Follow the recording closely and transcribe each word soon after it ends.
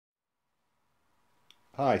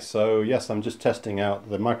Hi, so yes, I'm just testing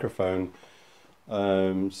out the microphone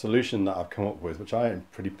solution that I've come up with, which I am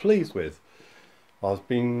pretty pleased with. I've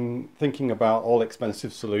been thinking about all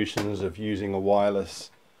expensive solutions of using a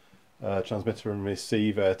wireless transmitter and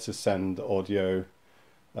receiver to send audio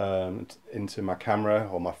into my camera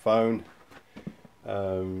or my phone,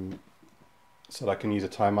 so that I can use a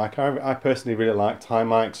tie mic. I personally really like tie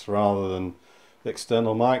mics rather than the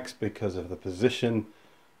external mics because of the position.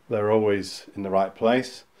 They're always in the right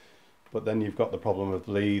place, but then you've got the problem of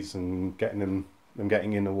leads and them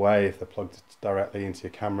getting in the way if they're plugged directly into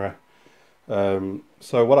your camera.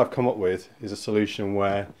 So what I've come up with is a solution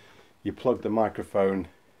where you plug the microphone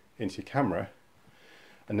into your camera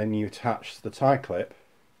and then you attach the tie clip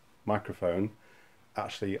microphone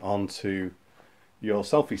actually onto your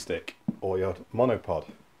selfie stick or your monopod.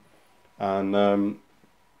 And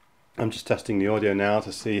I'm just testing the audio now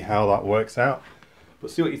to see how that works out. But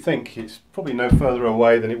see what you think. It's probably no further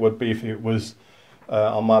away than it would be if it was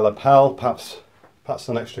on my lapel, perhaps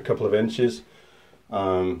an extra couple of inches.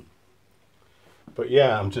 But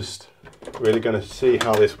yeah, I'm just really going to see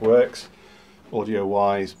how this works audio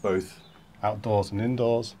wise, both outdoors and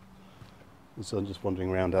indoors. And so I'm just wandering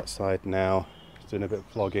around outside now, doing a bit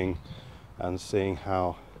of vlogging and seeing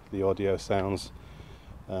how the audio sounds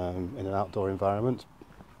in an outdoor environment.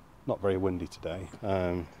 Not very windy today.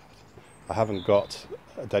 I haven't got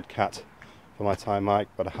a dead cat for my tie mic,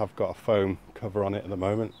 but I have got a foam cover on it at the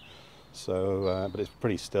moment. So, but it's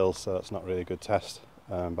pretty still, so that's not really a good test.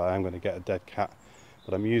 But I am going to get a dead cat.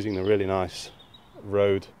 But I'm using a really nice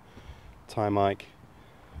Rode tie mic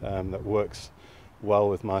that works well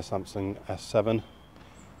with my Samsung S7,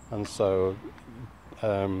 and so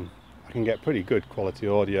I can get pretty good quality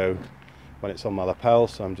audio when it's on my lapel.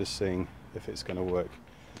 So I'm just seeing if it's going to work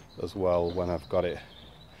as well when I've got it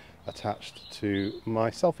attached to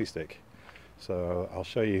my selfie stick. So I'll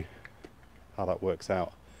show you how that works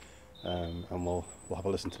out, and we'll have a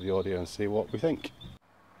listen to the audio and see what we think.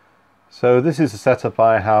 So this is the setup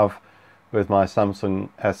I have with my Samsung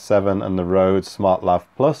S7 and the Rode SmartLav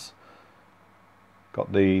Plus.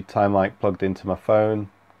 Got the tie mic plugged into my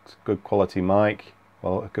phone. It's a good quality mic.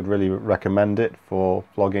 Well, I could really recommend it for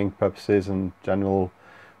vlogging purposes and general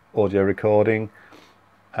audio recording.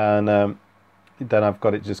 And then I've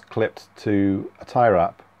got it just clipped to a tie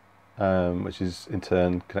wrap, which is in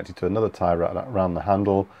turn connected to another tie wrap around the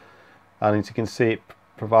handle. And as you can see, it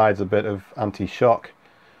provides a bit of anti-shock,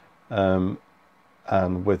 and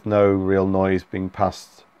with no real noise being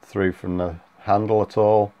passed through from the handle at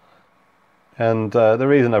all. And the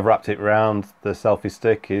reason I've wrapped it around the selfie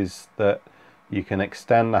stick is that you can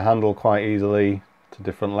extend the handle quite easily to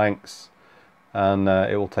different lengths, and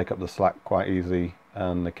it will take up the slack quite easily,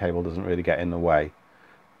 and the cable doesn't really get in the way.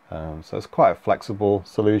 So it's quite a flexible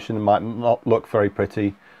solution. It might not look very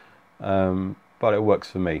pretty, but it works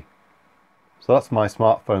for me. So that's my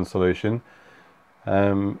smartphone solution.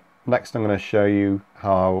 Next I'm going to show you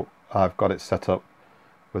how I've got it set up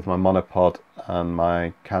with my monopod and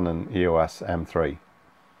my Canon EOS M3.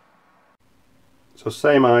 So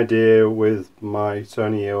same idea with my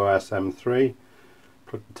Sony EOS M3.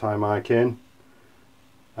 Plug the tie mic in,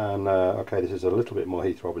 and okay, this is a little bit more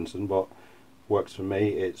Heath Robinson, but works for me.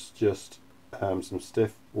 It's just some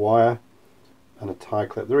stiff wire and a tie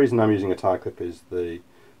clip. The reason I'm using a tie clip is the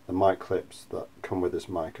mic clips that come with this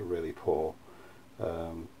mic are really poor,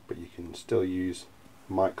 but you can still use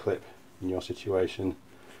a mic clip in your situation,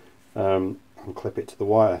 and clip it to the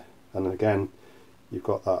wire, and again you've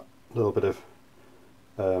got that little bit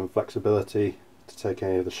of flexibility to take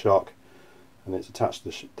any of the shock, and it's attached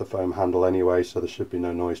to the foam handle anyway, so there should be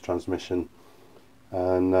no noise transmission.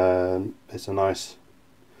 And it's a nice,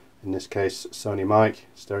 in this case, Sony mic,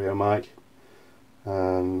 stereo mic,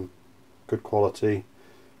 good quality,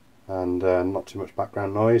 and not too much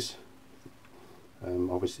background noise.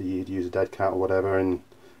 Obviously you'd use a dead cat or whatever in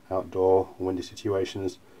outdoor windy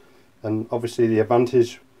situations. And obviously the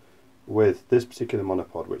advantage with this particular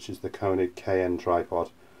monopod, which is the Koenig KN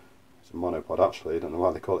tripod, it's a monopod actually, I don't know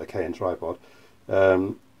why they call it a KN tripod,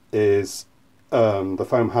 is the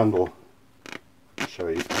foam handle. I'll show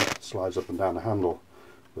you, slides up and down the handle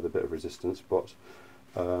with a bit of resistance, but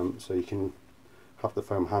so you can have the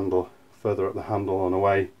foam handle further up the handle and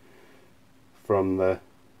away from the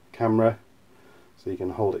camera, so you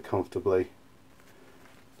can hold it comfortably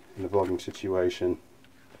in a vlogging situation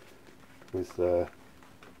with no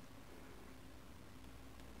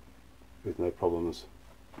problems.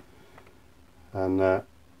 And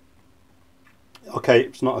okay,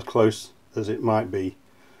 it's not as close as it might be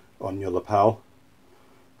on your lapel,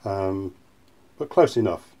 but close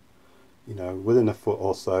enough, you know, within a foot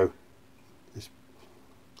or so. It's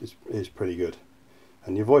is pretty good.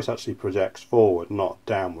 And your voice actually projects forward, not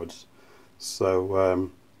downwards. So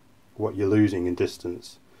what you're losing in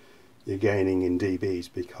distance, you're gaining in dBs,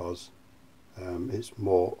 because it's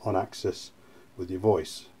more on axis with your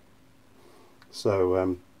voice.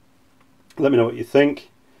 So let me know what you think.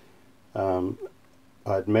 I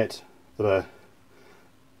admit that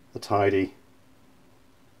a tidy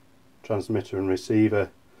transmitter and receiver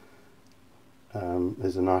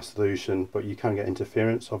is a nice solution, but you can get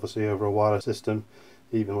interference obviously over a wireless system,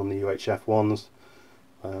 even on the UHF ones.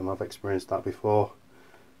 I've experienced that before.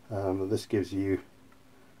 This gives you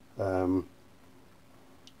the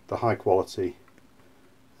high quality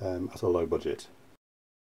at a low budget.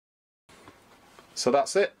 So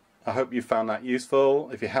that's it. I hope you found that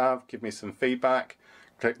useful. If you have, give me some feedback,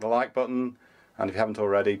 click the like button, and if you haven't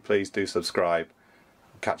already, please do subscribe.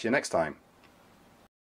 Catch you next time.